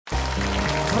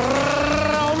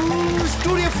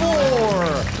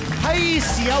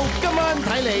時候今晚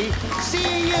睇你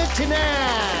See you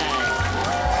tonight。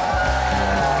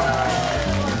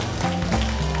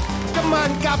今晚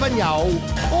嘉賓有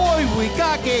愛回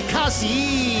家嘅卡士，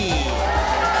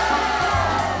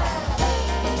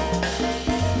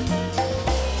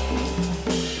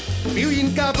表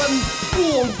演嘉賓黃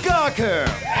家強，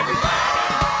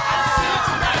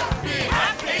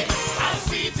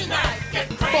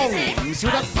當年唔少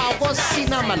得炮哥先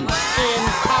阿文 and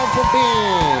Powerful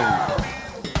Band，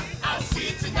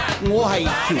 我係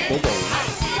喬寶寶。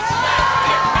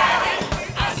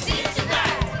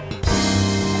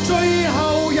最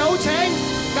後有請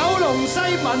九龍西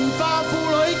文化婦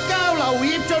女交流協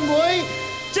進會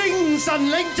精神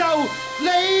領袖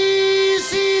李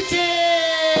思捷。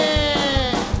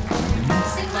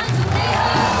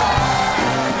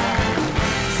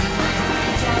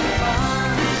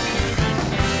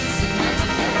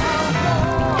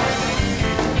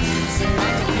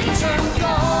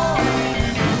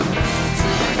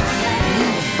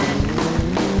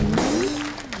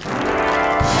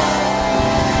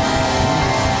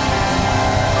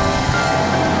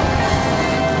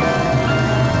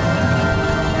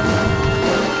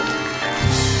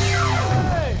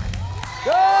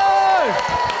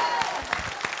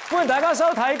歡迎大家收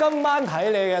睇今晚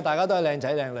睇你嘅，大家都係靚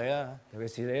仔靚女啦，尤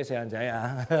其是你啲四眼仔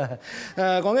啊！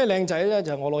講起靚仔咧，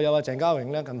就我老友啊鄭嘉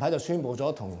穎咧，近排就宣布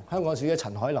咗同香港小姐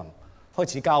陳凱琳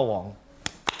開始交往。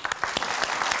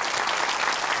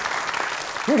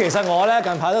咁其實我咧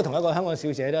近排都同一個香港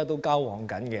小姐咧都交往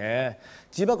緊嘅，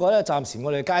只不過咧暫時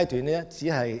我哋階段咧只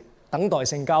係等待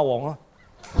性交往咯。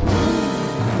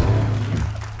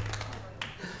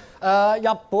日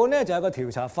本咧就有個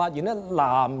調查發現咧，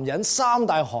男人三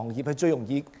大行業係最容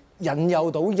易引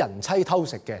誘到人妻偷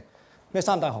食嘅。咩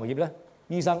三大行業咧？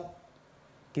醫生、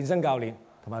健身教練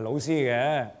同埋老師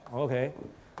嘅。OK。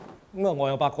咁啊，我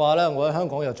又八卦啦，我喺香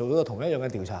港又做咗同一樣嘅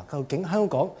調查。究竟香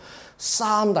港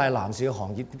三大男士嘅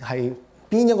行業係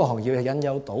邊一個行業係引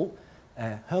誘到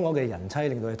香港嘅人妻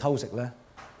令到佢偷食咧？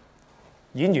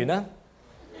演員啦、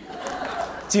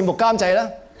節目監製啦，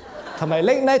同埋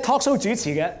late night talk show 主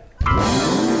持嘅。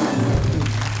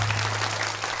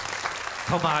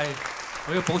同埋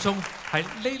我要補充係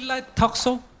Late Night Talk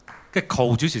Show 嘅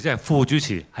co 主持，即係副主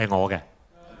持係我嘅。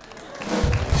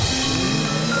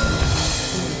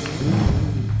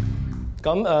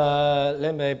咁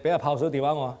你咪俾阿炮嫂電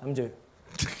話我啊，諗住。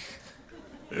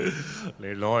你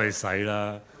攞去洗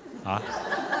啦嚇！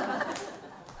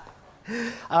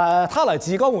他來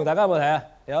自江湖，大家有冇睇啊？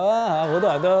有啊嚇，好多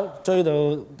人都追到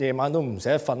夜晚都唔捨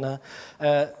得瞓啦。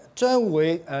將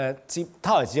會接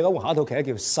他來自江湖下一套劇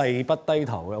叫《誓不低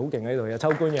頭》嘅，好勁喺度，有秋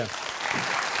官嘅。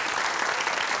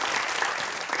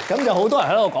咁就好多人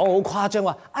喺度講好誇張，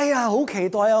話哎呀好期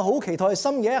待啊，好期待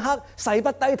深夜一刻誓不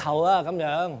低頭啊咁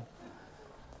樣。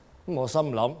咁我心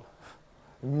諗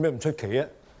咩唔出奇啊？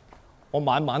我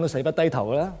晚晚都誓不低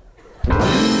頭啦。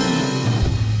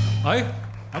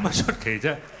咁咪出奇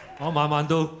啫！我晚晚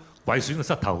都毀損個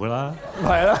膝頭噶啦。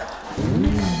係啦。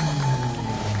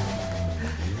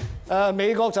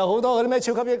美國就好多嗰啲咩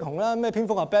超級英雄啦，咩蝙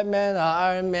蝠俠 Batman 啊、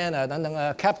Iron Man 啊等等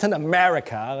啊 ，Captain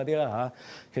America 啊嗰啲啦嚇。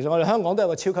其實我哋香港都有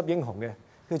個超級英雄嘅，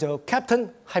叫做 Captain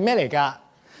係咩嚟㗎？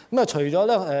咁啊，除咗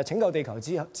咧拯救地球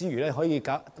之餘咧，可以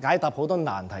解答好多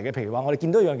難題嘅。譬如話，我哋見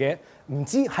到一樣嘢，唔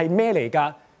知係咩嚟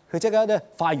㗎，佢即刻咧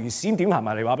快如閃電行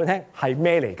埋嚟話俾你聽係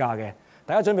咩嚟㗎嘅。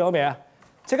大家準備好未啊？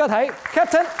即刻睇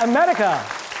Captain America。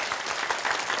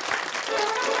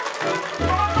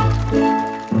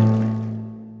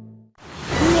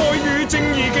正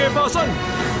義嘅化身，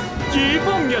以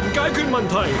幫人解決問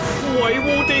題、維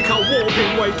護地球和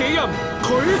平為己任，佢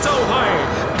就係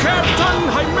Captain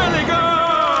係咩嚟㗎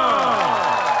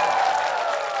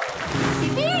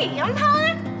 ？BB 飲湯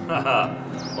啊！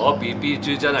我 BB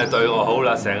豬真係對我好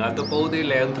啦，成日都煲啲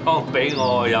靚湯俾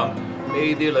我飲。呢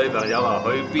啲女朋友啊，去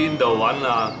邊度揾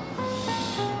啊？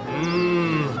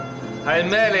係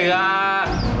咩嚟㗎？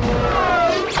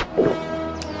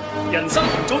人參紅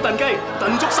棗燉雞，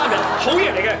燉足3日，好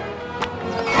嘢嚟嘅。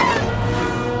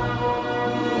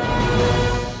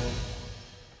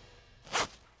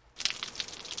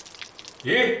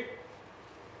咦？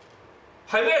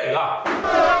係咩嚟㗎？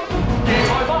野菜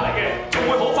花嚟嘅，仲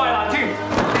會好快爛添。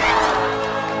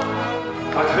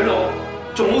但睇落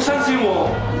仲好新鮮喎。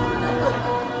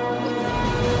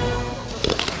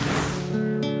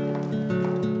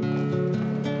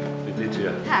BB 豬啊！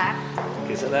嚇！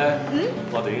其實咧，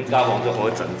我哋已經交往咗好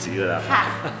一陣子㗎啦。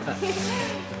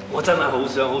我真係好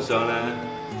想咧，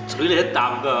娶你一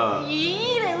啖㗎。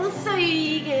咦，你好衰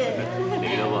嘅。嚟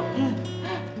啦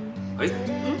喎！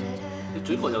你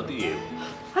嘴角有啲嘢喎。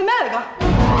係咩嚟㗎？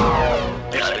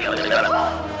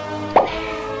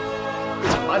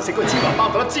尋晚食個芝麻包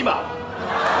嗰粒芝麻。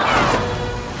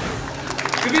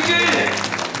叫邊先？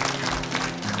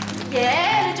耶！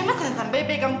你做乜神神秘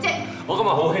秘咁啫？我今日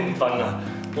好興奮啊！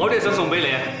我啲嘢想送俾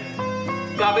你啊，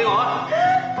嫁俾我啊！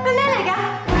係咩嚟㗎？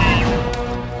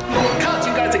卡鑽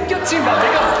戒值1000萬美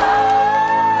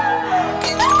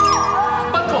金，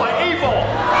不過係 A 貨。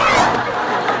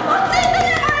我知真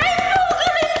係 A 貨㗎，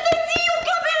你唔使知要嫁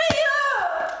俾你啊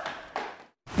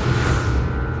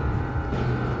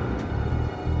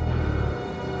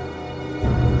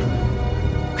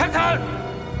！Captain，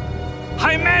 係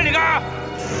咩嚟㗎？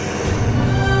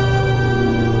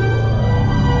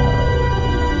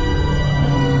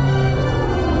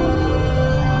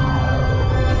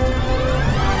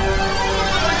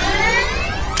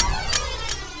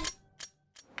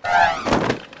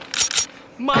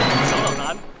孖手榴彈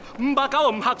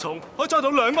595克重，可以裝到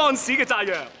2安士嘅炸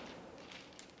藥。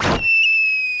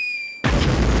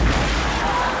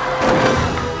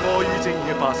我於正義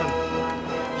嘅化身，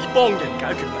以幫人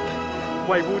解決問題、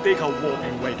維護地球和平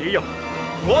為己任。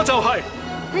我就係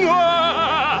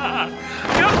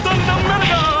Captain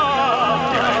America。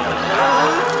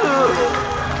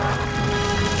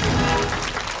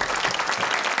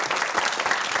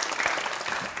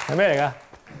係咩嚟㗎？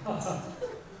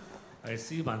係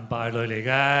斯文敗類嚟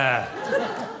嘅。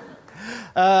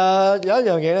有一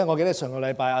樣嘢咧，我記得上個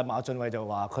禮拜阿馬俊偉就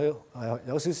話佢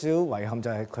有少少遺憾，就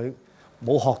係佢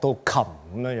冇學到琴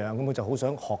咁樣樣，咁佢就好想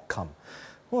學琴。咁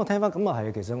我聽翻咁啊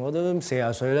係，其實我都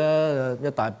40歲啦，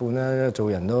一大半啦，做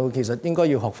人都其實應該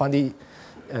要學翻啲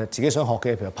自己想學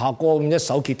嘅，譬如拍歌咁，一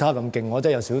手吉他咁勁，我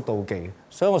真係有少少妒忌。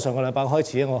所以我上個禮拜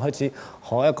開始咧，我開始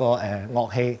學一個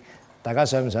樂器，大家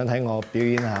想唔想睇我表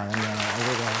演下咁樣？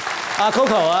阿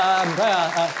Coco 啊，唔該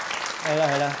啊，係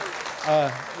啦，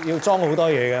要裝好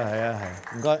多嘢嘅，係啊，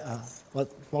唔該啊，我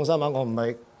放心啊，我唔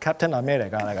係 Captain 係咩嚟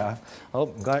㗎，大家好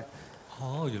唔該。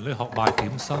哦，原來你學賣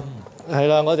點心。係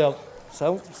啦，我就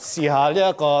想試下呢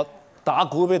一個打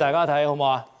鼓俾大家睇，好唔好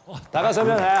啊？大家想唔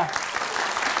想睇啊？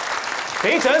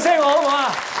俾掌聲我好唔好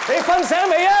啊？你瞓醒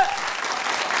未啊？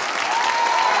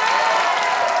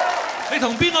你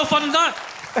同邊個瞓得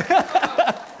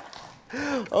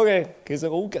？OK， 其實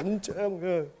好緊張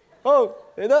㗎。好，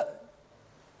嚟得。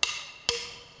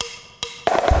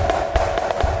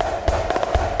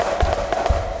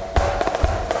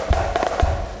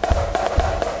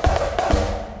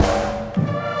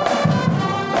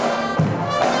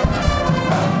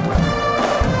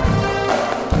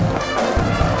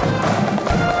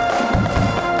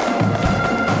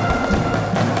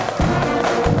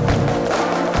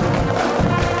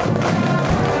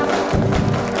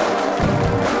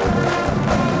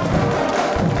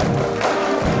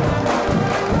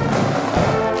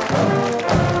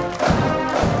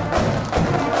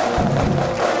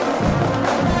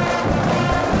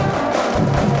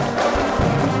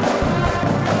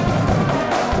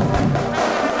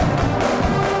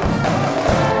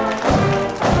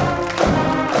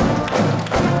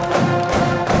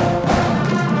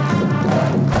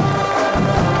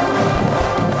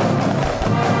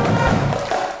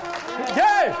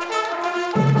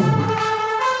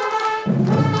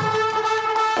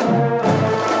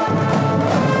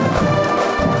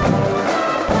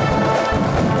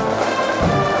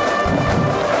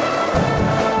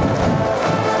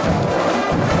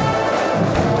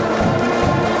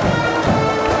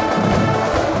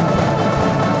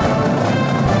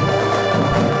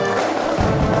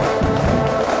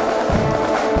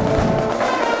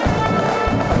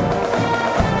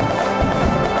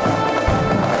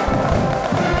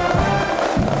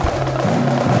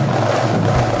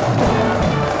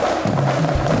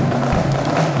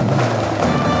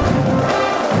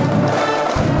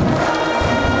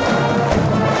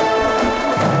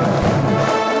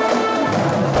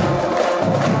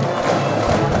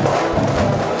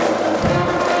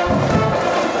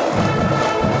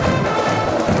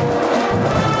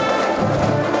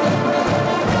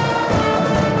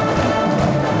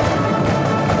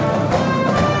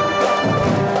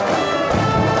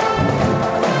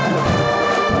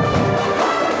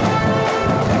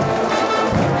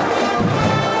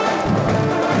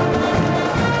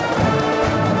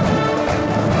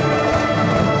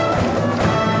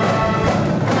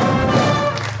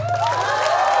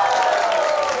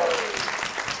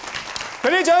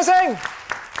掌聲！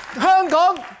香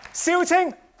港笑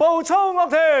稱步操樂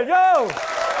團，Yo！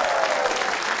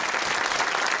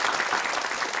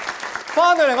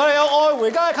 翻到嚟我哋有愛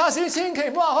回家嘅卡士，千祈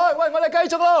唔好行開。喂，我哋繼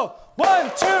續咯 ，1、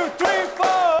2、3、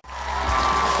4。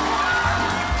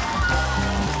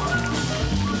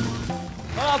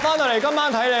好啦，啦，翻到嚟今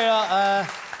晚睇你啦。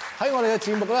喺我哋嘅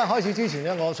節目咧開始之前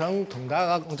咧，我想同大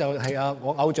家講就係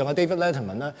我偶像嘅 David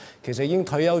Letterman 咧，其實已經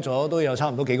退休咗都有差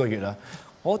唔多幾個月啦。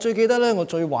我最記得咧，我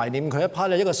最懷念佢一 part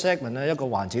咧，一個 segment 咧，一個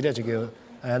環節咧就叫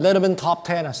Letterman Top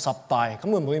 10啊，10大。咁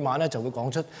佢每晚咧就會講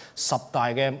出10大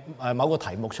嘅某個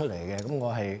題目出嚟嘅。咁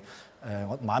我係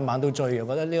我晚晚都追嘅，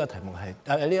我覺得呢個題目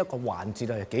係呢一個環節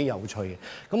係幾有趣嘅。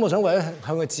咁我想為咗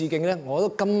向佢致敬咧，我都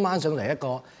今晚上嚟一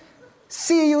個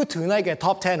See You Tonight 嘅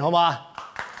Top 10，好嘛？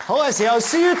好嘅時候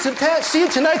See You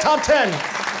Tonight Top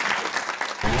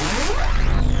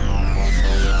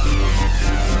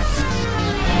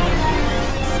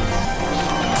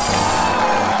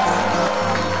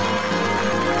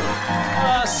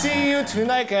You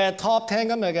Tonight 嘅 Top 10，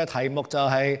今日嘅題目就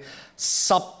係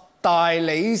10大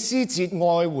李思捷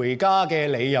愛回家嘅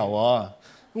理由啊！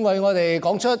咁為我哋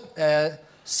講出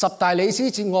10大李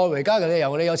思捷愛回家嘅理由，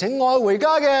我哋有請愛回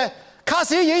家嘅卡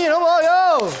士演員，好唔好？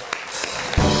有。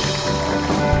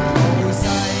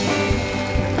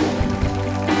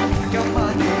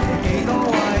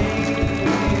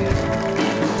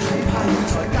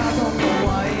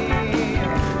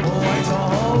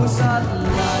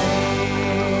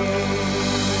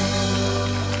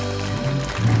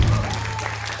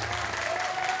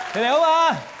你哋好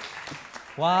嘛？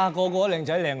哇，個個都靚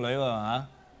仔靚女喎嚇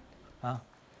嚇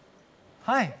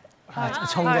，Hi，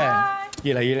聰嘅，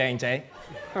越嚟越靚仔。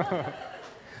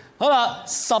好啦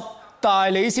，10大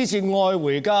李思捷愛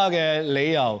回家嘅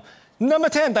理由 ，Number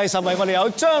 10第10位我哋有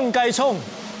張繼聰。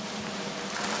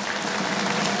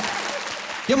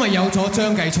因為有咗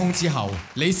張繼聰之後，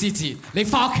李思捷你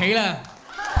翻屋企啦。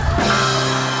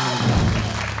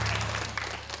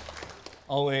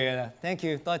我會嘅啦 ，Thank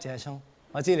you， 多謝阿聰。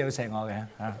我知你好錫我嘅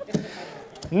嚇。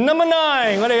Number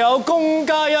 9，我哋有龔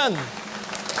嘉欣。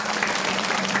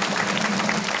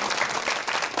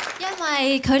因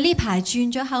為佢呢排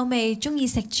轉咗口味，中意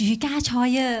食住家菜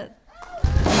啊。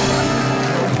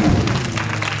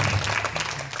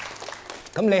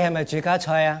咁你係咪住家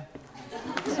菜啊？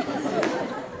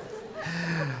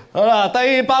好啦，第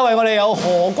8位我哋有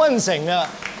何君成啊。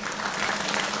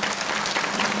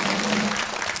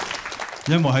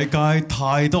因為喺街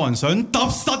太多人想揼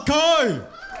實佢，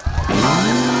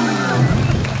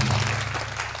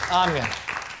啱嘅。咁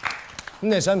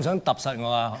你想唔想揼實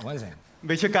我啊，何君成？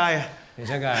未出街啊！未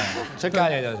出街，出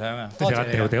街你就想啊！多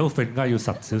謝掉掉揈街要實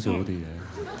少少好啲嘅。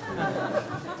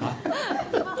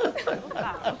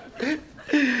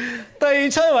第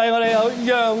7位我哋有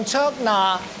楊卓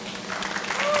娜。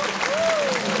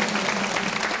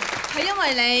係因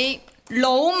為你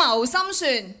老謀深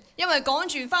算。因為趕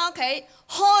住翻屋企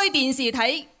開電視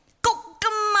睇谷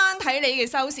今晚睇你嘅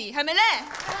收視，係咪咧？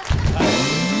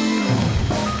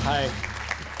係，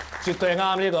絕對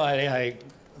啱。呢個係你係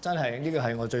真係呢個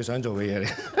係我最想做嘅嘢嚟。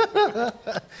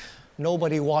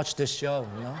Nobody watch this show，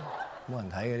冇人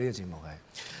睇嘅呢個節目係。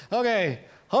OK，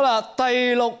 好啦，第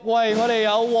6位我哋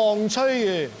有黃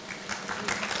翠如。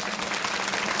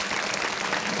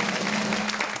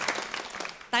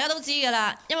大家都知㗎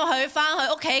啦，因為佢翻去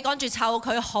屋企趕住湊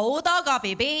佢好多個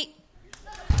BB。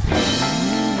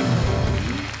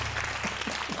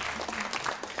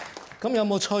咁有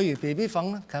冇翠如 BB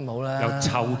粉咧？梗係冇啦。有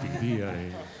臭 BB 啊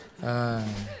你。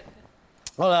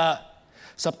好啦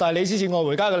，10大李思捷愛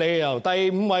回家嘅理由，第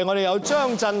5位我哋有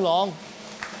張振朗。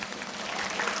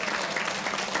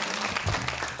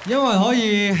因為可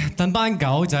以等班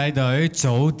狗仔隊早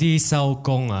啲收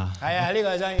工啊！係啊，呢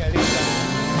個係真嘅，呢個真。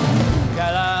梗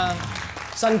係啦，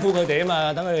辛苦佢哋啊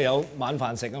嘛，等佢哋有晚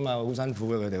飯食啊嘛，好辛苦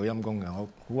嘅佢哋，好陰功嘅，我好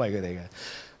為佢哋嘅。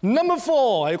Number 4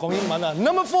係要講英文啊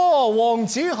 ，Number 4黃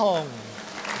子雄。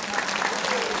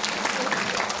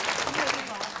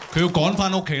佢要趕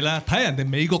翻屋企咧，睇人哋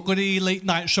美國嗰啲 late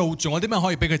night show， 仲有啲咩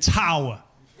可以俾佢抄啊？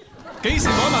幾時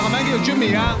改埋個名叫做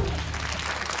Jimmy 啊？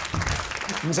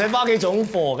唔使翻屋企總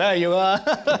貨，梗係要啦。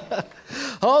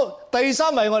好，第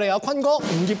3位我哋有坤哥吳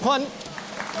業坤。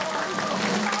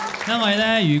因為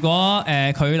咧，如果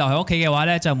佢留喺屋企嘅話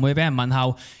咧，就唔會俾人問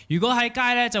候；如果喺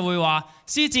街咧，就會話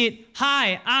思捷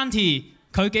Hi Auntie，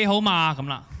 佢幾好嘛咁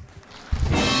啦。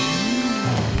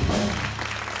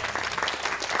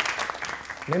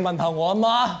你問候我阿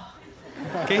媽？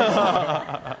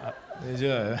你真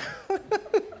係。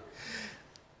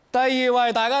第2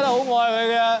位大家都好愛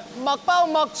佢嘅麥包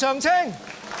麥長青。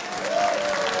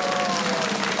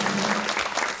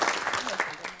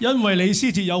因為李思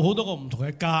捷有好多個唔同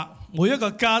嘅家，每一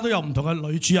個家都有唔同嘅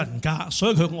女主人家，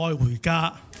所以佢愛回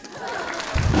家。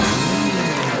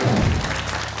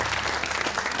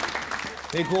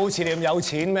你估好似你咁有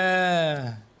錢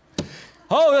咩？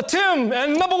好 ，Tim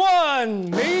and Number 1，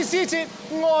李思捷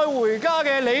愛回家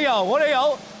嘅理由，我哋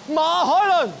有馬海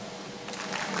倫。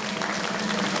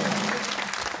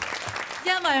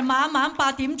因為晚晚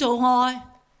8點做愛，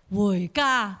回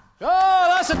家。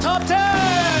That's the top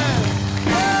 10。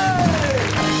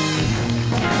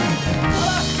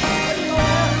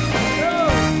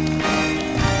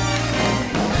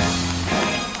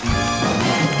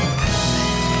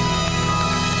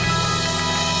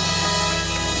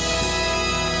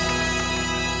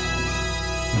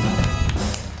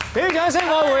俾掌聲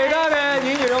愛回家嘅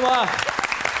演員好唔好啊？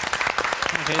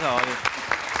幾台？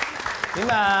點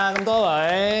啊？咁多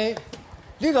位，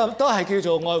呢個都係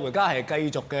叫做愛回家，係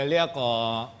繼續嘅呢一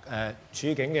個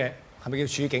處境嘅，係咪叫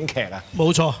處境劇啊？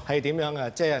冇錯。係點樣啊？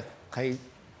即係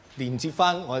連接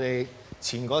翻我哋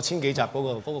前嗰千幾集嗰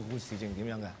個故事，定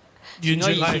點樣嘅？完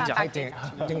全係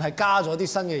定係加咗啲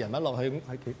新嘅人物落去？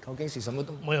係究竟是什麼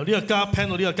都？咪由呢個家 plan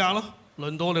到呢個家咯，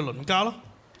輪到我哋鄰家咯。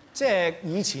即係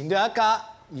以前都有一家。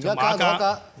而家加咗一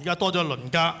家，而家多咗鄰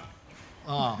家。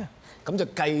啊，咁就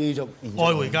繼續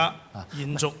愛回家，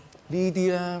延續呢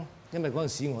啲咧，因為嗰陣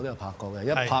時我都有拍過嘅，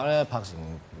一拍咧拍成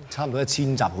差唔多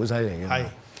1000集，好犀利嘅。係。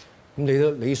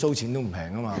咁你收錢都唔平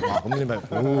啊嘛，咁你咪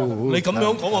你咁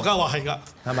樣講，我梗係話係㗎，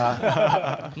係嘛？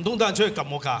唔通等人出去撳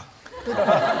我價？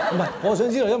唔係，我想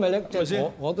知道，因為咧，即係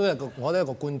我都係一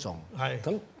個觀眾。係。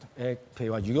咁譬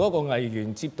如話，如果一個藝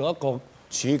員接到一個處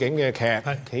境嘅劇、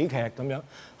喜劇咁樣，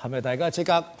係咪大家即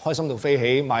刻開心到飛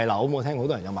起買樓？我聽好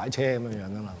多人有買車咁樣樣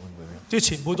噶嘛，會唔會？即係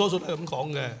前輩多數都係咁講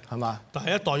嘅，係嘛？但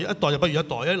係一代就不如一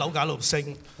代，因為樓價喺度升，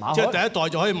即係第一代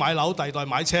就可以買樓，第二代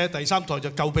買車，第三代就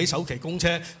夠俾首期供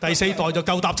車，第四代就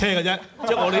夠搭車嘅啫。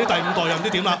即係我哋啲第五代又唔知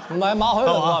點啦。唔係馬海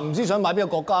倫話唔知想買邊個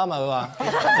國家啊嘛？佢話。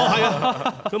哦，係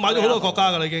啊，佢買咗好多國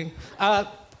家㗎啦已經。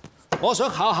我想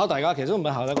考一考大家，其實都唔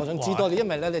係考你，我想知多啲，因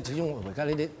為咧，你始終而家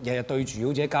呢啲日日對住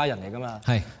好似一家人嚟㗎嘛。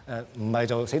係。唔係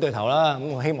就死對頭啦，咁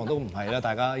我希望都唔係啦，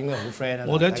大家應該好 friend 啦。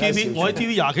我哋喺 TV，我喺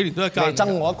TV 20幾年都一家人。你係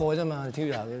憎我一個啫嘛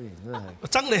 ，TV 20幾年都係。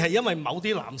憎你係因為某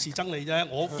啲男士憎你啫，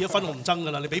我結咗婚我唔憎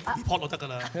㗎啦，你俾 report 就得㗎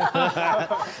啦。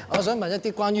我想問一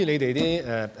啲關於你哋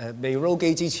啲未 roll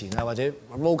機之前啊，或者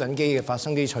roll 緊機嘅發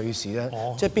生啲趣事咧，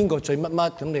即係邊個最乜乜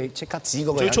咁，你即刻指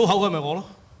嗰個人。最粗口嘅咪我咯。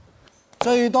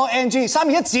最多 NG， 3、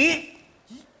2、1指。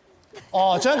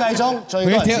哦，張繼聰最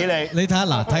多人指你。你睇下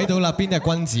嗱，睇到啦，邊啲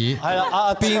係君子？係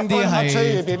啦，邊啲係？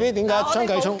翠如 BB 點解張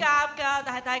繼聰？我哋冇夾㗎，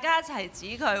但係大家一齊指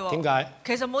佢喎。點解？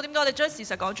其實冇點解，我哋將事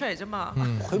實講出嚟啫嘛。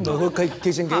佢唔係佢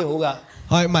記性幾好㗎。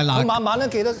係咪嗱？佢晚晚都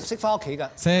記得識翻屋企㗎。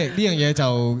即係呢樣嘢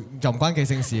就唔關記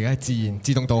性事嘅，係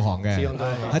自動導航嘅。自動導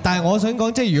航。但係我想講，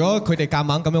即係如果佢哋夾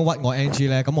硬咁樣屈我 NG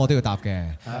咧，咁我都要答嘅。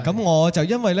咁我就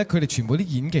因為咧，佢哋全部啲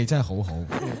演技真係好好。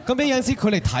咁有陣時佢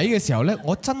哋睇嘅時候咧，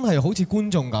我真係好似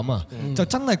觀眾咁啊，就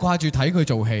真係掛住睇佢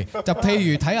做戲。就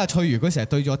譬如睇阿翠如佢成日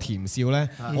對住我甜笑咧，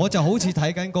我就好似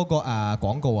睇緊嗰個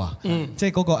廣告啊，即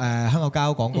係嗰個香口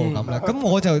膠廣告咁咧。咁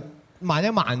我就慢一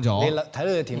慢咗。你睇到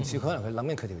佢甜笑，可能佢諗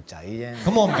緊佢條仔啫。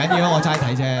咁我唔緊要啊，我齋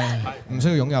睇啫，唔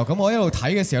需要擁有。咁我一路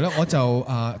睇嘅時候咧，我就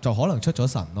可能出咗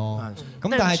神咯。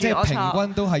咁但係即係平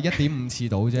均都係1.5次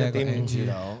到啫。1.5次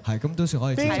到。係咁都算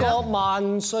可以。邊個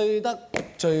萬歲得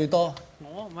最多？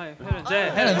我唔係希倫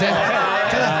姐，希倫姐，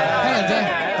真係希倫姐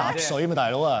搭水嘛大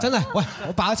佬啊！真係，喂，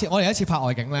我爆一次，我哋一次拍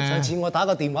外景咧。上次我打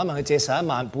個電話問佢借11.5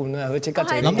萬啊，佢即刻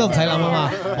借。諗都唔使諗啊嘛！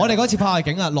我哋嗰次拍外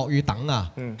景啊，落雨等啊，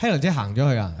希倫姐行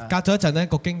咗去啊，隔咗一陣咧，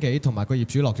個經紀同埋個業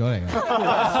主落咗嚟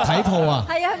啊，睇鋪啊，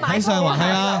喺上環係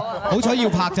啊，好彩要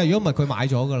拍咋，如果唔係佢買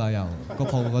咗㗎啦又個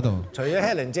鋪嗰度。除咗希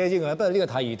倫姐之外，不過呢個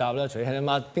太易答啦。除咗希倫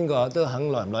媽，邊個都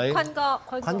肯來唔來？坤哥，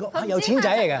有錢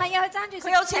仔嚟嘅。係啊，佢爭住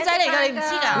佢有錢仔嚟㗎，你唔知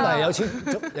㗎。咁係有錢。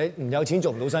你唔有錢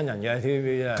做唔到新人嘅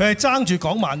TVB 啫。佢係爭住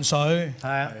講萬歲。係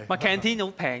啊。咪 canteen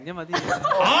好平啫嘛啲嘢。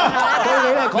你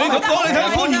咁講，你睇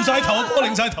乾完晒頭，哥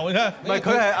擰晒頭你睇。唔係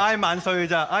佢係嗌萬歲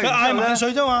咋？佢嗌萬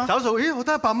歲啫嘛。找數，咦，我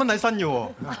得100蚊喺身嘅喎。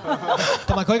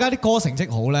同埋佢而家啲歌成績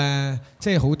好咧，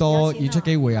即係好多演出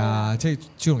機會啊，即係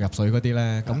豬籠入水嗰啲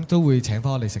咧，咁都會請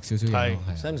翻我哋食少少嘢。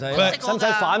使唔使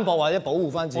反駁或者保護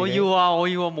翻自己？我要啊，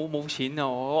冇錢啊！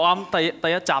我啱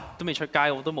第一集都未出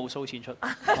街，我都冇收錢出。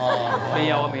未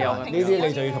有啊！呢啲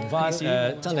你就要同翻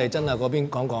真係真啊嗰邊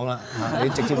講啦，你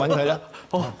直接揾佢啦，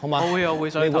好嘛？我會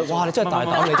上。哇！你真係大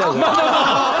膽，你真係。好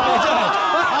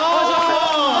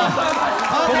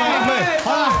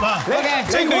啦，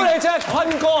政府你真係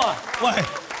坤哥啊！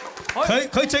喂，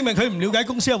佢證明佢唔了解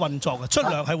公司嘅運作啊，出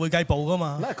糧係會計部噶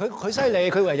嘛。唔係佢犀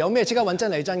利，佢話有咩即刻揾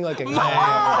真理真嗰個勁。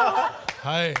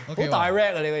係，好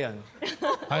direct 啊！你個人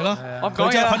係咯，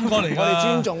佢真係坤哥嚟㗎。我哋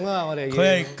尊重啊！我哋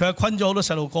佢係坤咗好多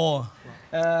細路哥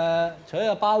啊。除咗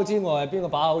阿包之外，邊個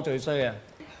把口最衰啊？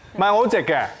唔係我好直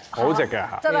嘅，我好直嘅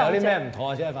嚇。真係有啲咩唔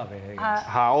妥啊？先係發脾氣。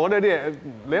係，我覺得啲嘢，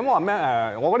你有冇話咩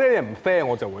誒？我覺得啲嘢唔 fair，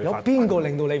我就會發。有邊個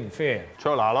令到你唔 fair？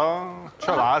卓娜咯，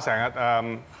卓娜成日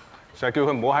成日叫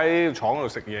佢唔好喺廠度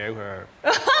食嘢佢。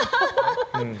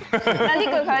但呢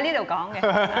句佢喺呢度講嘅，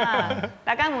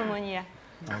大家滿唔滿意啊？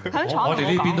我哋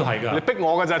呢邊都係㗎。你逼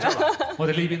我㗎咋？我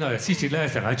哋呢邊都係思捷咧，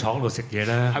成日喺廠度食嘢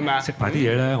咧，係咪啊？食埋啲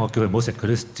嘢咧，我叫佢唔好食，佢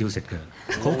都照食嘅。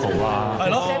Coco 啊，係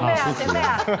咯。食咩啊？食咩啊？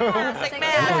食咩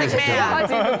啊？食咩啊？開始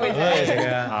都會食嘅，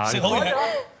食好嘢，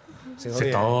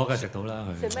食到梗係食到啦。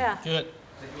食咩啊？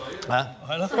係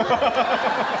係咯。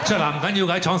卓娜唔緊要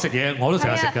㗎，喺廠食嘢我都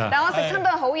成日食㗎。但我食親都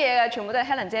係好嘢嘅，全部都係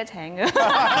Helen 姐請嘅。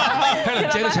Helen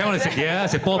姐都請我哋食嘢啊，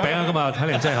食波餅啊，今日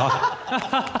Helen 姐嗬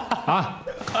嚇。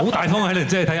好大方啊！Helen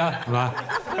姐睇下係嘛？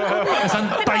一身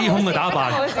低胸嘅打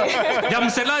扮，任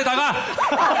食啦大家。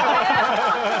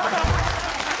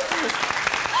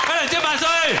Helen姐萬歲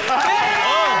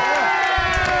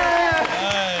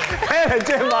！Helen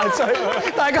姐萬歲！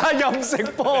大家任食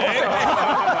波。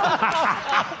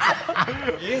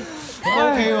咦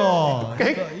 ？OK 喎，唔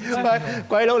係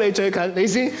鬼佬你最近，你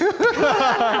先。之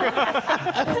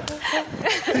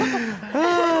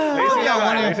後我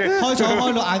哋開廠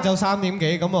開到晏晝3點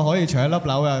幾，咁啊可以除一粒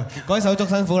樓啊！各位手足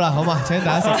辛苦啦，好嘛？請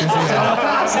大家食少少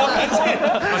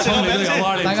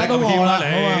嘢。大家都餓啦，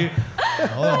你。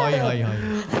好啊，可以。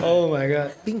Oh my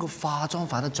god！邊個化妝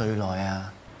化得最耐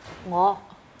啊？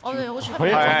我哋好出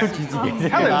佢都自己。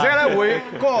Helen 姐咧會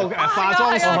嗰個化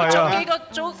妝師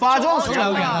化妝師有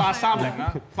0830啊，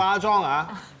化妝啊。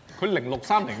佢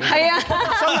0630嘅，係啊，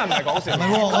真係唔係講笑。唔係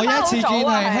喎，我有一次見係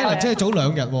Helen 姐早2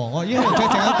日喎，我咦 Helen 姐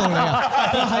陣間到你啊？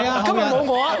係啊，今日冇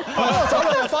我啊，我走2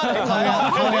日翻嚟。係啊，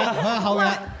後日。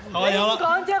有啦。講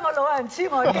啫，我老人痴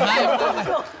我嘅。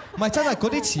唔係真係嗰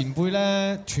啲前輩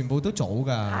咧，全部都早㗎。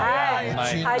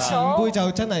係前輩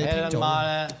就真係偏早。媽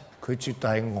咧，佢絕對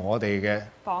係我哋嘅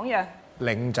榜樣。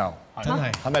領袖真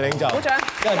係係咪領袖？鼓掌！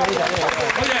因為領袖好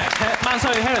嘢，萬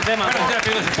歲 Helen 姐，萬歲！即係俾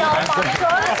佢食又慢咗啦，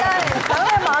真係等你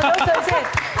慢咗歲先。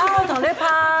我同你拍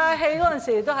戲嗰陣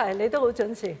時都係，你都好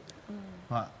準時。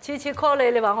次次 call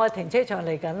你，你話我係停車場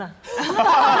嚟緊啦。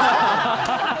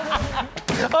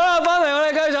好啦，翻嚟我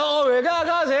哋繼續愛回家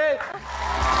卡士。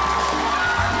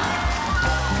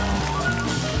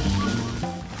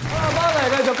翻嚟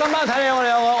繼續，今晚睇你，我哋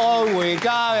有個愛回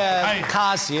家嘅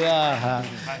卡士啦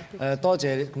嚇。多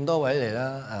謝咁多位嚟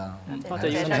啦多謝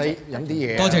邀請，飲啲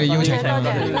嘢。多謝你邀請，多謝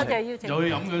邀請。有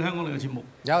去飲嘅，聽講你嘅節目。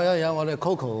有，我哋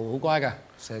Coco 好乖㗎，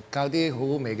成日教啲好好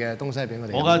味嘅東西俾我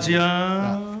哋。我梗係知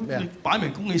啦，擺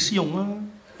明公器私用啦，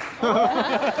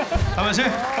係咪先？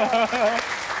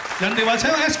人哋話請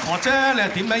個 escort 啫，你係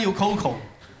點名要 Coco？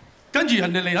跟住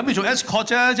人哋嚟諗住做 escort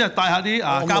啫，即係帶下啲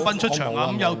嘉賓出場啊，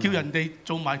咁又叫人哋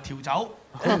做埋調酒，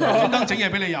專登整嘢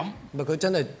俾你飲。唔係佢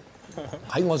真係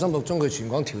喺我心目中，佢全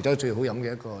港調酒最好飲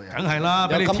嘅一個人。梗係啦，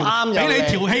俾你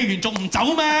調戲完仲唔走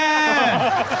咩？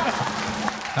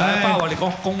包括你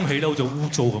講恭喜都好似污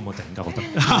糟咁，我突然間覺得。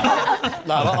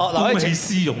嗱，公器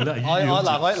私用啦。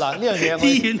嗱呢樣嘢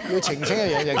我要澄清一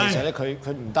樣嘢，其實咧佢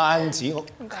唔單止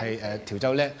係調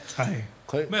酒叻，係。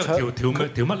佢咩調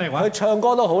乜叻話？佢唱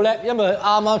歌都好叻，因為佢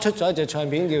啱啱出咗一隻唱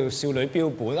片叫《少女標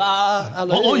本》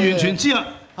我完全知啦，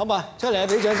好嘛？出嚟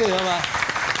俾掌聲好嘛？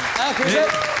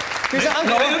其實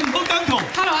uncle 你唔好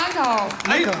uncle。Hello uncle。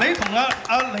你同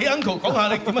李 uncle 講下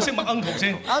你點樣識麥 uncle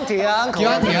先 ？Auntie 啊 uncle。叫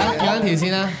Auntie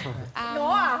先啦。我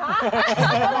啊嚇，嚟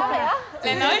啊，靚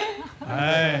女。係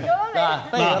嗱，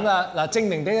不如咁啦，嗱，證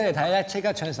明俾你哋睇咧，即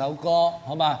刻唱首歌，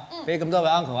好嘛？俾咁多位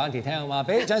uncle auntie 聽好嘛？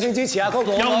俾掌聲支持下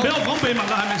Coco。又唔俾我講秘密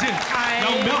啦，係咪先？係。又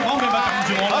唔俾我講秘密，撳住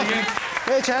我啦已經。俾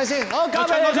你唱下先，好，交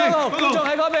俾你 Coco，觀眾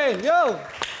喺嗰邊，Yo。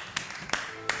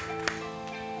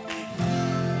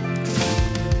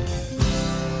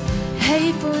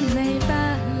喜歡你不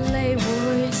理會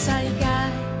世界，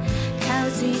靠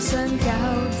自信夠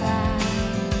大。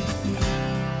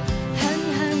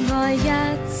愛一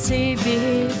次別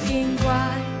見怪，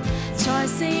才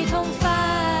是痛快。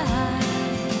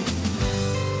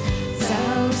就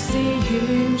是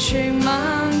完全盲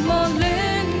目戀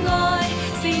愛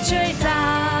是最大。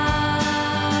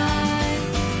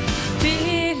別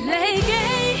理幾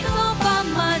多百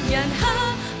萬人刻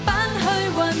板去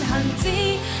運行，只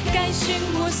計算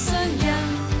沒信任，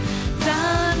但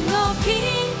我偏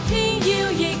要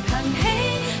逆行，喜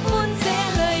歡這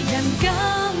類人敢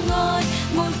愛。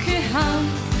沒缺陷，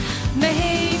未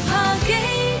怕幾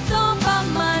多百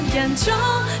萬人阻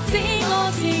止我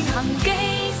自行譏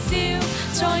笑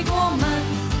再過問，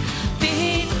別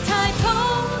太普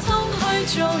通去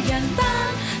做人，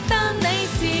單你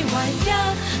是唯一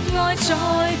愛在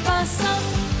發生，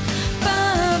不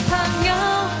怕咬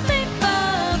的，不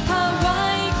怕委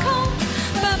屈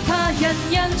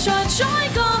在再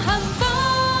個幸福，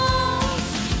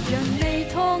讓你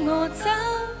拖我走，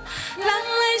冷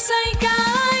厲世界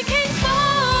傾覆，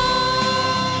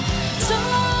再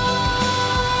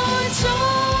衝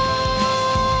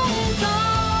動。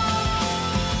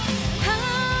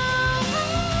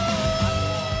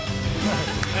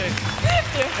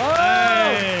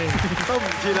都唔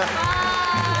切啦。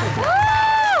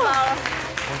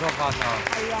好多花哨。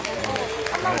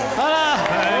好啦，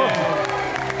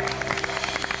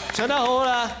唱得好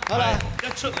啦，好啦，一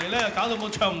出嚟咧，搞到我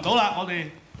唱唔到啦，我哋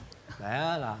嚟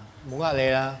啊嗱，冇呃你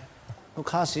啦，個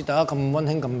卡士大家咁溫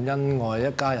馨咁恩愛，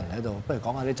一家人喺度，不如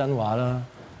講下啲真話啦，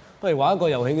不如玩一個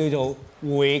遊戲叫做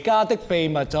《回家的秘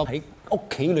密》，就喺屋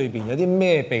企裏邊有啲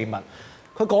咩秘密？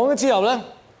佢講咗之後咧，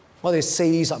我哋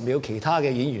40秒其他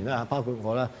嘅演員啦，包括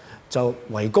我啦，就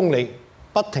圍攻你，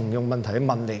不停用問題去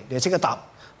問你，你就即刻答。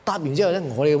答完之後咧，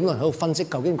我哋咁多人喺度分析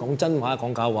究竟講真話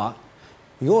講假話。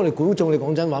如果我哋估中你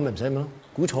講真話，咪唔使咁咯；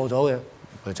估錯咗嘅，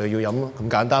咪就要飲咯，咁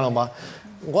簡單好嘛？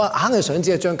我硬係想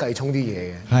知係張繼聰啲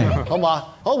嘢嘅，係好嘛？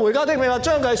好，回家的秘密，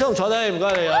張繼聰坐低，唔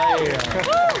該你。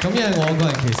咁因為我個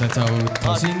人其實就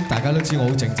頭先大家都知我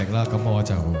好正直啦，咁我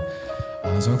就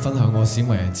想分享我鮮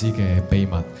為人知嘅秘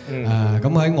密。咁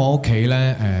喺我屋企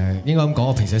咧，應該咁講，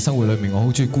我平時喺生活裏面，我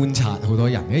好中意觀察好多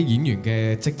人。啲演員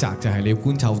嘅職責就係你要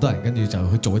觀察好多人，跟住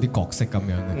就去做一啲角色咁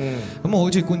樣嘅。咁我好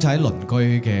中意觀察啲鄰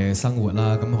居嘅生活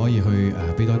啦，咁可以去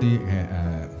俾多啲嘅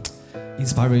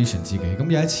inspiration 自己。咁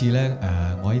有一次咧，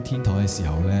我喺天台嘅時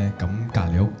候咧，咁隔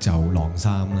離屋就晾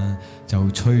衫啦，就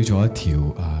吹咗一條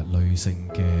女性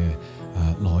嘅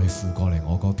內褲過嚟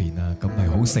我嗰邊啦，咁係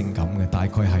好性感嘅，大概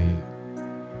係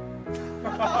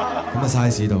咁嘅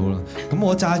size 到啦。咁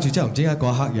我揸住之後，唔知點解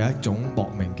嗰一刻有一種莫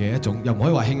名嘅一種，又唔可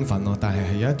以話興奮咯，但係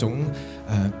有一種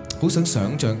好想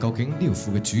想像究竟呢條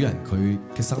褲嘅主人佢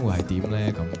嘅生活係點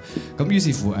咧咁。咁於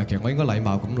是乎其實我應該禮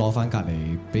貌咁攞翻隔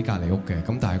離俾隔離屋嘅，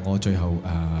咁但係我最後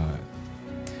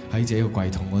喺自己個櫃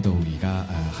桶嗰度，而家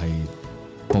係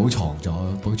保存咗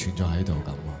喺度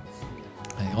咁。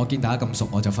我見大家咁熟，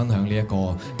我就分享呢一個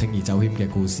鋌而走險嘅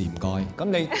故事，唔該。咁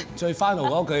你最 final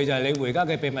嗰句就係你回家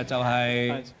嘅秘密就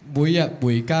係每日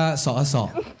回家索一索，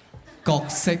角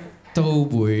色都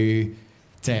會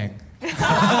正。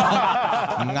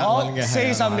唔押韻嘅。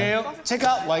40秒，即刻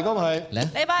圍攻佢。你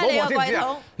擺你個櫃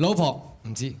桶。老婆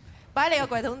唔知。擺你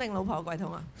個櫃桶定老婆個櫃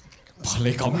桶啊？哇！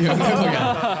你咁樣嘅個人，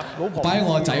擺喺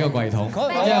我仔個櫃桶，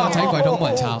因為我仔櫃桶冇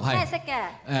人插，係。咩色嘅？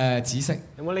紫色。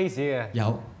有冇 lace 嘅？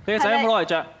有。你個仔有冇攞嚟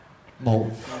着？冇。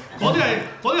嗰啲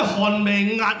係汗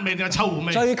味、壓味定係臭狐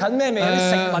味？最近咩味？有啲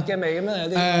食物嘅味咁樣有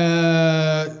啲。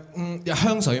有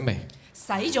香水味。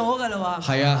洗咗㗎啦喎。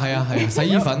係啊，洗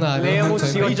衣粉啊。你有冇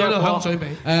試過着香水味？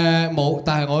冇，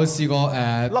但係我試過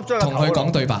同佢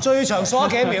講對白。最長鎖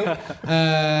幾秒？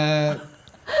半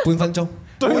分鐘。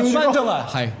半分鐘啊？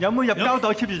係。有冇入膠袋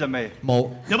keep 住陣味？冇。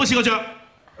有冇試過着？有。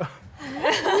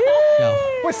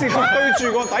喂，試過對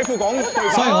住個底褲講。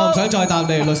所以我唔想再答你，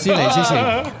律師嚟之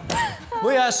前。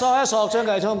每日索一索張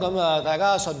繼聰咁啊，大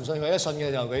家信唔信佢？一信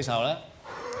嘅就舉手啦。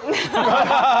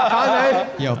睇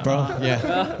你。Yo bro，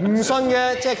唔信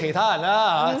嘅即係其他人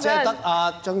啦嚇，即係得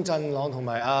阿張振朗同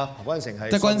埋阿何君成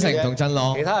係。得君成同振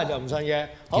朗。其他人就唔信嘅。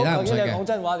其他人唔信嘅。究竟你講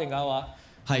真話定假話？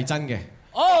係真嘅。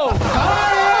哦。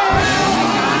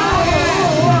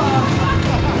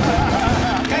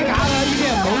梗假啦！呢啲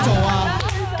人唔好做啊！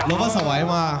攞翻10位啊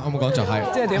嘛，我冇講錯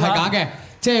係。即係點啊？係假嘅，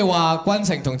即係話君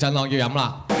成同振朗要飲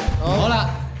啦。好啦，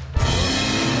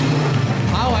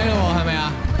下一位咯喎，係咪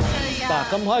啊？嗱，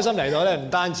咁開心嚟到咧，唔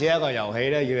單止係一個遊戲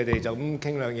咧，要你哋就咁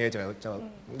傾兩嘢就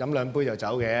飲兩杯就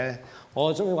走嘅。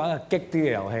我中意玩個激啲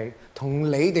嘅遊戲，同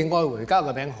你哋愛回家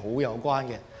個名好有關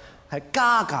嘅，係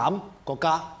加減個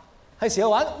加，係時候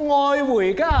玩愛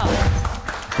回家。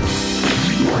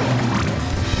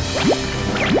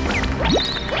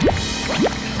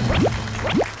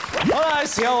好啦，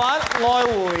係時候玩愛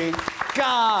回家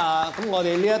啊！咁我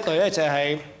哋呢一隊咧就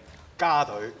係家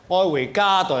隊，愛回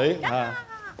家隊啊！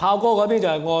炮哥嗰邊就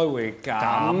係愛回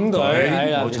減隊，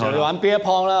係啦，冇錯。你玩邊一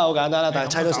幫啦，好簡單啦，但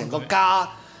係砌到成個加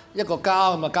一個加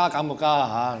咁啊，加減個加嚇，咁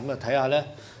啊睇下咧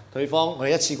對方，我哋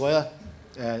一次過咧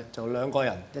就兩個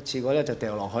人一次過咧就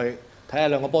掉落去，睇下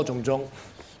兩個波中咪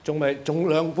中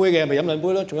兩杯嘅咪飲兩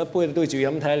杯咯，中一杯都要照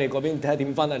飲，睇下你嗰邊睇下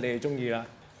點分啊，你哋中意啦。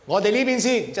我哋呢邊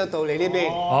先，之後到你呢邊。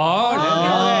哦，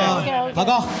發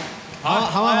哥，好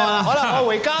啊！好啦，愛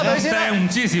回家隊先啦。掟唔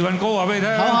知時運高話俾你聽。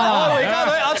愛回家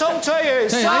隊，阿聰吹完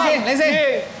，3、2、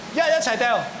1，一齊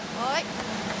掉。掟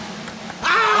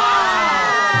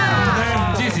唔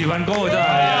知時運高啊真係。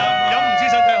飲唔知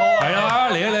身體好啊。係啊，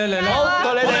嚟。好，到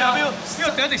你哋啦。呢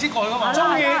個第一滴先過去㗎嘛。中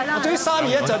意，總之3、2、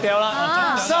1就掉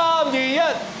啦。3、2、1。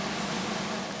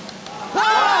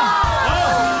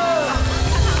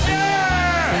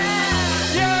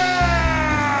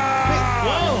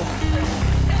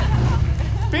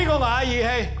邊個買義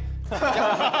氣？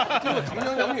因為咁樣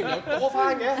飲完又多翻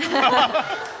嘅。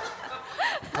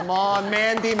Come on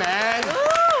man 啲名，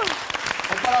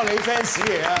我不嬲你 fans 嚟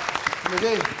啊，係咪先？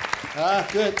啊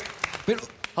good，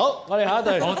好，我哋下一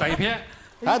隊。我第二篇，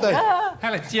下一隊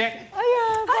Helen Jack，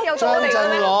 又張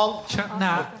振朗、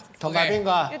Chana，同埋邊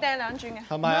個啊？要掟兩轉嘅。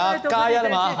係咪啊？加一啊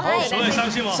嘛。好，數你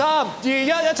三先喎。 3、2、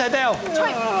1，一齊掉。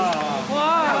哇！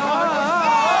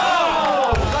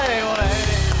犀利喎你。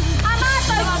阿媽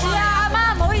對唔住啊，阿媽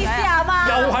唔好意思啊，阿媽。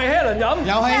又係 Helen 飲，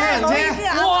又係 Helen 姐。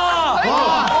哇！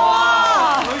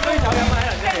佢追酒飲啊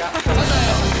Helen 姐而家。真係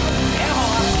幾好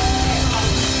啊！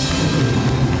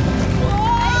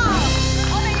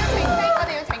我哋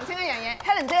要澄清一樣嘢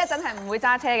 ，Helen 姐一陣係唔會揸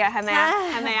車嘅，係咪啊？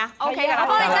係咪啊 ？OK 㗎啦，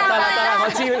得啦，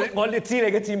我知你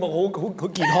嘅節目好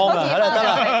健康㗎，係啦，得啦。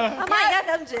阿媽而家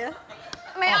忍住啊！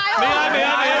未嗌1、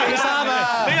2、3啊！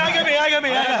未嗌嘅，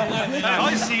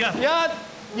可以試㗎。1、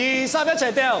2、3，一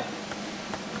齊掉。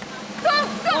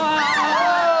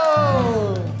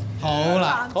好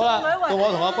啦，到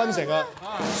我同阿君成啊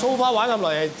，so far玩咁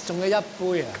耐，仲有一杯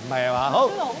啊，唔係啊嘛？好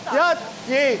，1、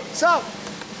2、3。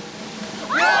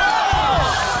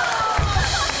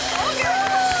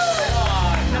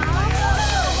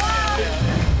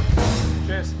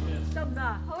得唔得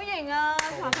啊？好型啊，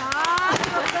查查。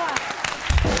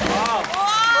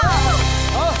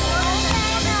好，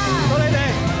到你哋。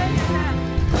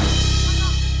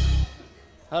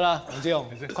好啦，黃志雄、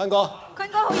坤哥。坤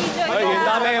哥好易醉。完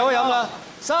啖味好飲啦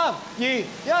，3、2、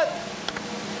1。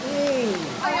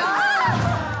係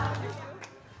啊。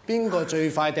邊個最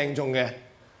快掟中嘅？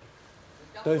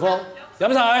對方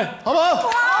飲晒佢，好唔好？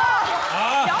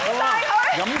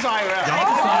飲晒佢啊！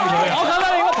我覺得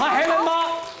你應該派 Helen 媽。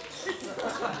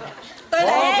我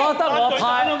覺得我派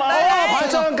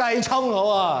張繼聰好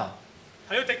啊。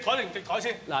係要敵台定敵台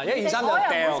先？嗱，1、2、3就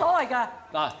掉。冇所謂㗎。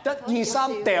嗱，1、2、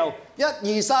3掉，1、2、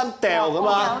3掉咁啊，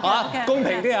嚇，公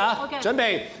平啲嚇。準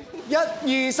備，1、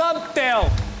2、3掉。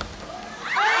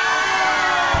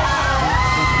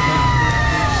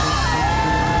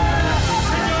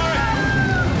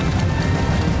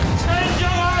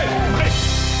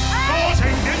過程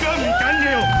點樣唔緊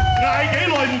要，捱幾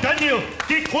耐唔緊要，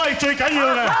結果係最緊要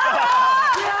嘅。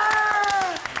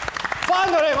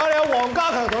翻到嚟，我哋有黃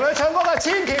家強同你唱歌嘅，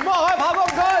千祈唔好開跑步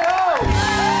機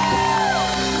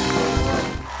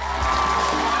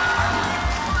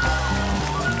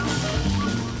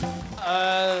啊！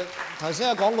頭先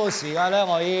嘅廣告時間咧，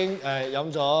我已經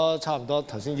飲咗差唔多，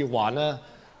頭先要還啦，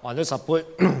還咗10杯。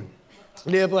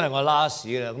呢一杯係我 last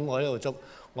嘅啦，咁我呢度祝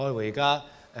我哋而家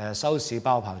收視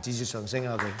爆棚，節節上升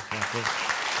啊！佢。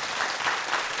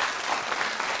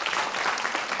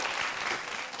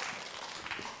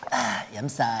飲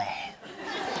晒，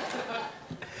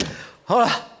好啦，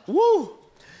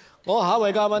我下一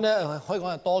位嘉賓咧，可以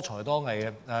講係多才多藝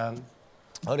嘅。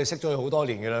我哋識咗佢好多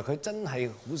年嘅啦，佢真係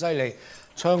好犀利，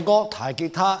唱歌、彈吉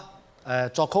他、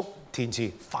作曲、填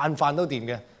詞，飯都掂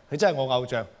嘅。佢真係我偶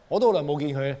像，我都好耐冇見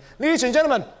佢。Ladies and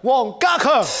gentlemen，黃家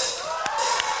強。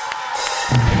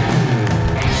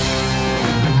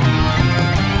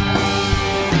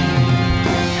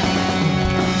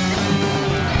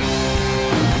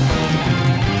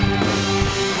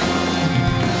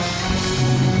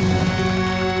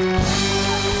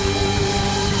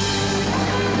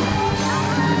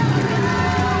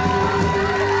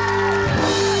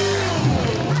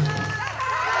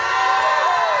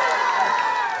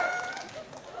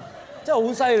真係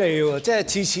好犀利喎！即係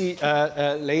次次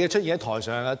你嘅出現喺台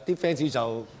上啊，啲 fans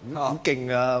就好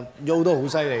勁啊 ，Yo 都好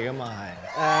犀利噶嘛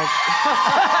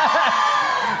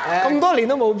係。咁多年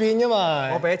都冇變噶嘛。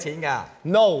我俾咗錢㗎。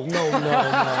No，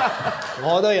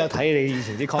 我都有睇你以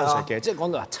前啲 concert 嘅，即係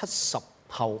講到話70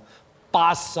後、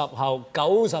80後、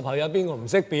90後有邊個唔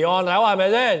識 Beyond 啊？係咪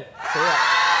先？死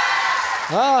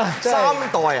啦！啊，真係3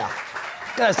代啊！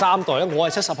梗係3代啦，我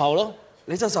係70後咯。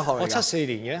你70後嚟㗎？我74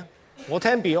年嘅。我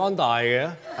聽 Beyond 大嘅，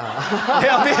你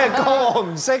有邊隻歌我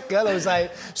唔識嘅老細？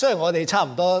雖然我哋差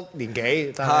唔多年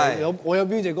紀，但係我有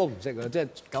邊隻歌唔識嘅，即係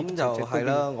咁就係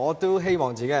啦。我都希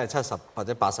望自己係70或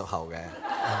者80後嘅。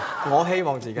我希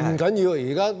望自己係唔緊要，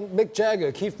而家 Mick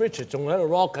Jagger、Keith Richards 仲喺度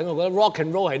rock 緊，我覺得 rock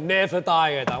and roll 係 never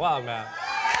die 嘅，大家係咪啊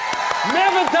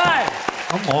 ？Never die。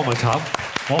咁我咪慘，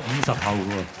我50後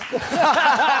喎。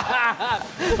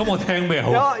咁我聽咩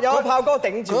好？有炮哥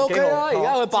頂住。OK 啦，而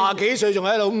家佢80幾歲仲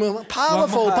喺度咁樣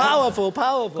powerful。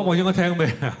咁我應該聽咩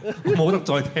啊？冇得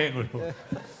再聽㗎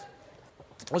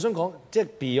咯。我想講即係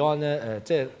Beyond 咧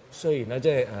即係雖然咧即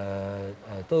係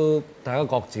都大家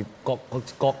各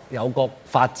有各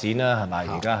發展啦，係咪？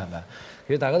而家係咪？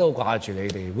其實大家都好掛住你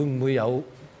哋，會唔會有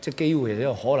即係機會或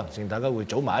者可能性，大家會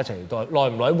組埋一齊，耐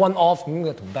唔耐 one off 咁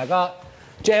嘅同大家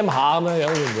jam 下咁樣樣，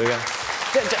會唔會嘅？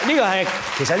即呢個係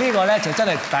其實呢個咧就真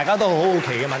係大家都好好奇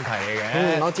嘅問題嚟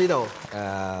嘅。我知道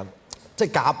即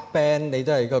係夾 band 你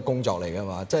都係一個工作嚟㗎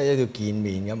嘛，即係一定要見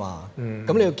面㗎嘛。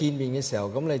咁你要見面嘅時候，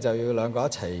咁你就要兩個一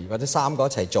齊或者三個一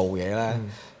齊做嘢咧。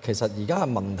其實而家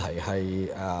嘅問題係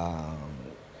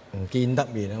唔見得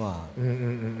面啊嘛。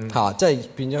嚇，即係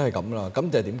變咗係咁啦。咁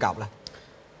就點夾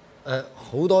咧？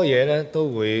好多嘢咧都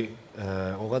會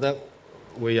我覺得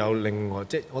會有另外，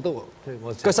即係我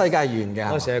個世界係圓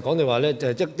嘅。我成日講就話咧，就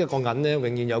一個銀咧，永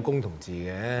遠有公同字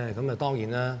嘅。咁啊當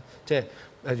然啦，即係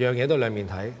樣嘢都兩面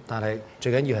睇，但係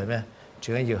最緊要係咩？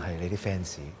最緊要係你啲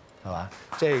fans 係嘛？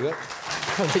即係如果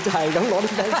你就係咁攞啲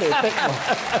fans 嚟逼我，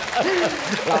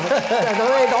嗱，同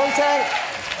你講聲。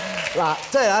嗱，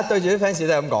即係啊，對住啲 fans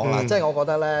都係咁講啦。即係我覺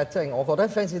得咧，即係我覺得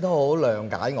fans 都好諒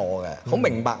解我嘅，好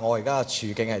明白我而家嘅處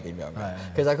境係點樣嘅。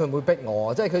其實佢唔會逼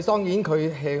我，即係佢當然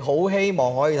佢係好希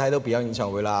望可以睇到 Beyond 演唱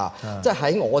會啦。即係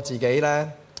喺我自己咧，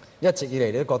一直以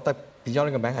嚟都覺得 Beyond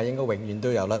呢個名係應該永遠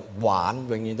都有得玩，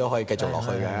永遠都可以繼續落去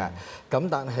嘅。咁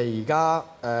但係而家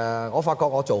我發覺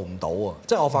我做唔到啊！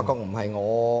即係我發覺唔係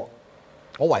我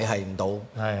維係唔到。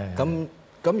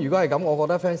咁如果係咁，我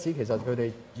覺得 fans 其實佢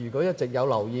哋如果一直有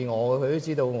留意我，佢都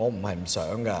知道我唔係唔想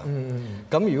㗎。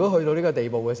咁如果去到呢個地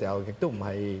步嘅時候，亦都唔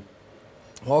係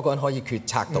我一個人可以決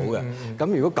策到嘅。咁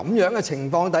如果咁樣嘅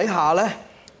情況底下咧，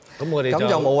咁我哋咁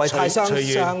就無謂太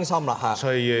傷心啦嚇。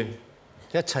隨緣，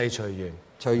一切隨緣，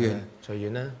隨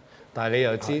緣啦。但係你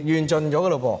又知緣盡咗㗎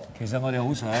咯噃。其實我哋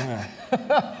好想嘅，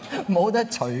冇得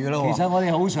隨㗎咯喎。其實我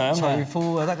哋好想隨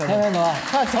褲就得㗎。聽唔聽到啊？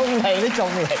仲嚟，你仲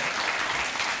嚟。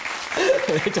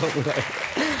你做嚟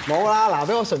冇啦，嗱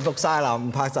俾我順服曬啦，唔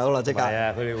拍手啦，即刻。係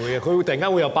啊，佢哋會，佢會突然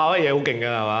間會又爆一嘢好勁㗎，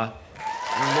係嘛？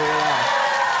唔會啊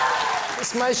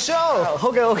 ！It's my show。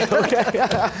OK。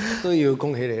都要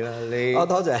恭喜你啦，你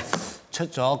多謝。出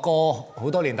咗歌好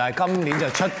多年，但係今年就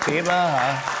出碟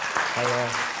啦嚇。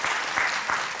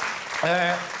係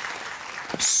啊。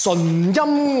純音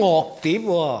樂碟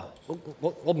喎，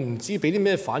我唔知俾啲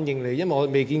咩反應你，因為我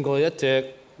未見過一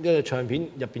個唱片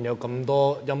入邊有咁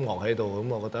多音樂喺度，咁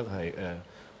我覺得係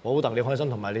我好戥你開心，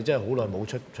同埋你真係好耐冇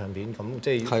出唱片，咁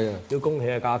即係要恭喜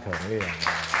阿家強呢樣嘢。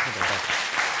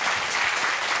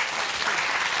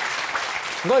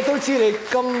我亦都知你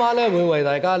今晚咧會為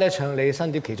大家咧唱你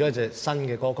新碟其中一隻新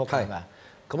嘅歌曲係咪啊？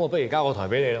咁我不如交個台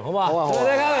俾你啦，好嘛？好啊！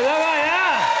大家嚟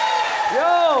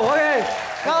，Yo， OK，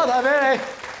 交個台俾你。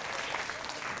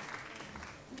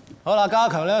好啦，家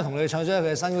強咧同你唱咗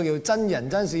佢嘅新歌叫《真人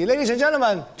真事》，Ladies and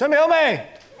gentlemen，準備好未？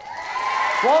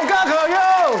黃家強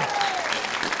Yo。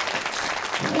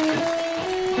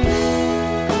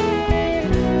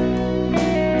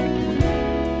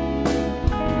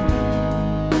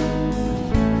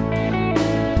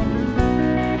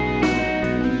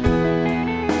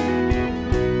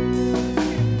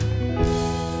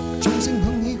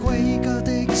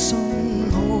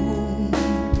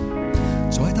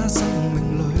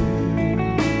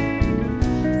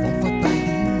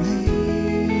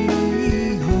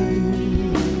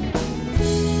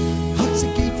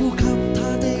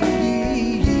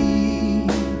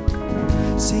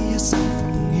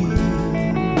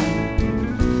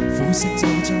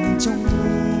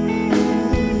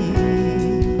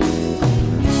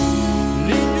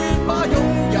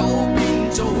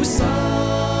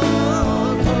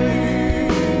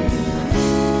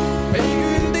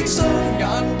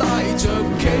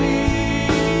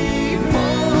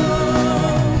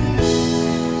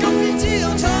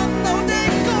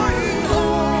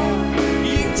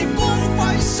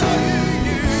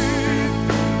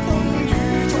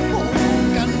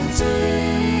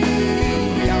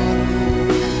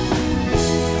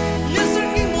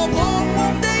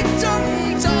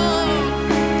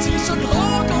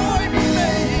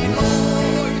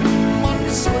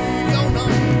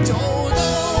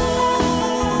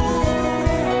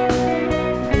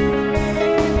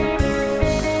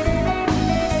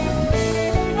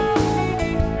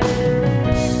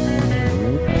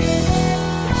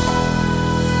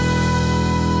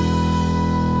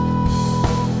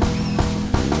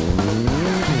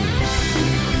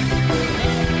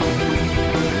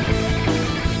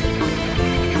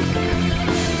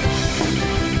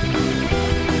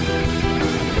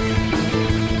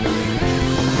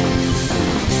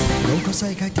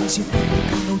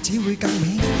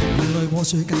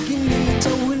誰近見面就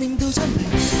會令到親離，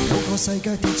嗰個世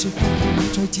界鐵説不會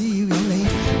再只要有你。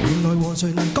原來和誰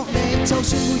能割裂，就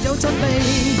算有真味。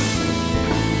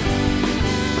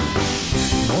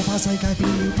我怕世界變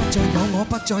了，不再有我，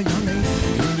不再有你。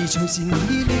然而隨時無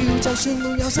意料，就算沒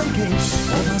有新奇。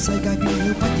我怕世界變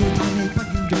了，不要嘆氣，不要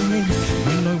勇氣。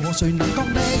原來和誰能角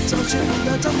力，就算沒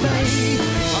有真理。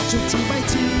拍出自閉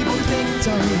自滿的罪，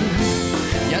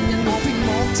人人和平莫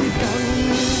接近。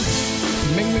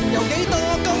明明有幾多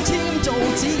鋼簽做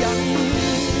指引，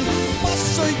不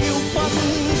需要分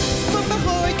不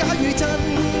開假與真。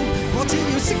我只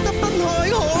要識得分開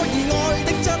可以愛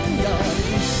的真人，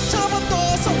差不多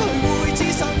失去會知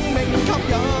生命吸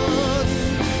引。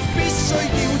必須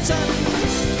要真，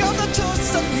交得出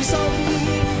身與心。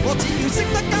我只要識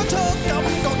得交出感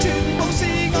覺，全部是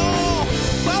我。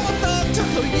把握得出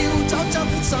去，要找真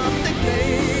實的你，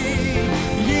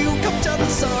要給真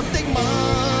實的吻。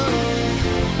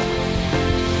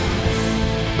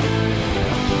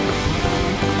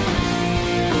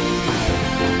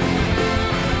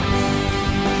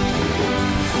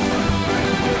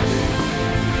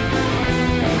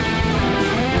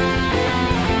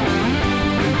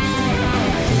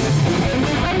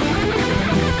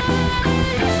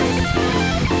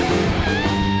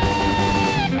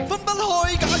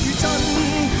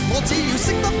只要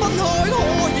識得分開可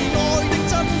以愛的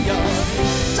真人，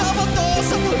差不多失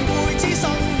去會知生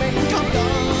命吸引。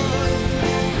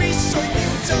必須要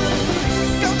真，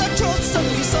交得出身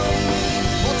與心。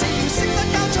我只要識得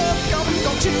交出感覺，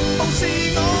全部是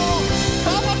我。把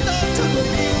握得出去，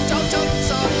要找真實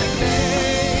的你，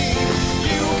要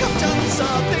給真實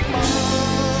的吻。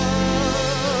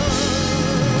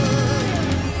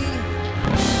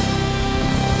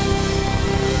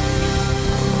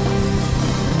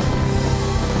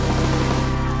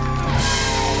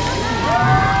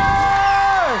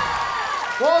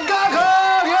黃家強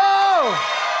，Yo，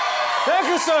 Thank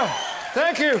you sir，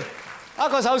 Thank you。一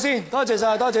個首先，多謝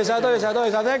晒，多謝晒，多謝晒，多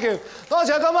謝晒 ，Thank you。多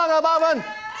謝今晚嘅8分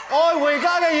愛回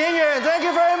家嘅演員 ，Thank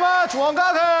you very much， 黃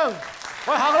家強。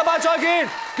我哋下個禮拜再見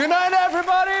 ，Good night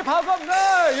everybody，跑過唔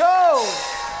該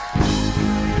，Yo。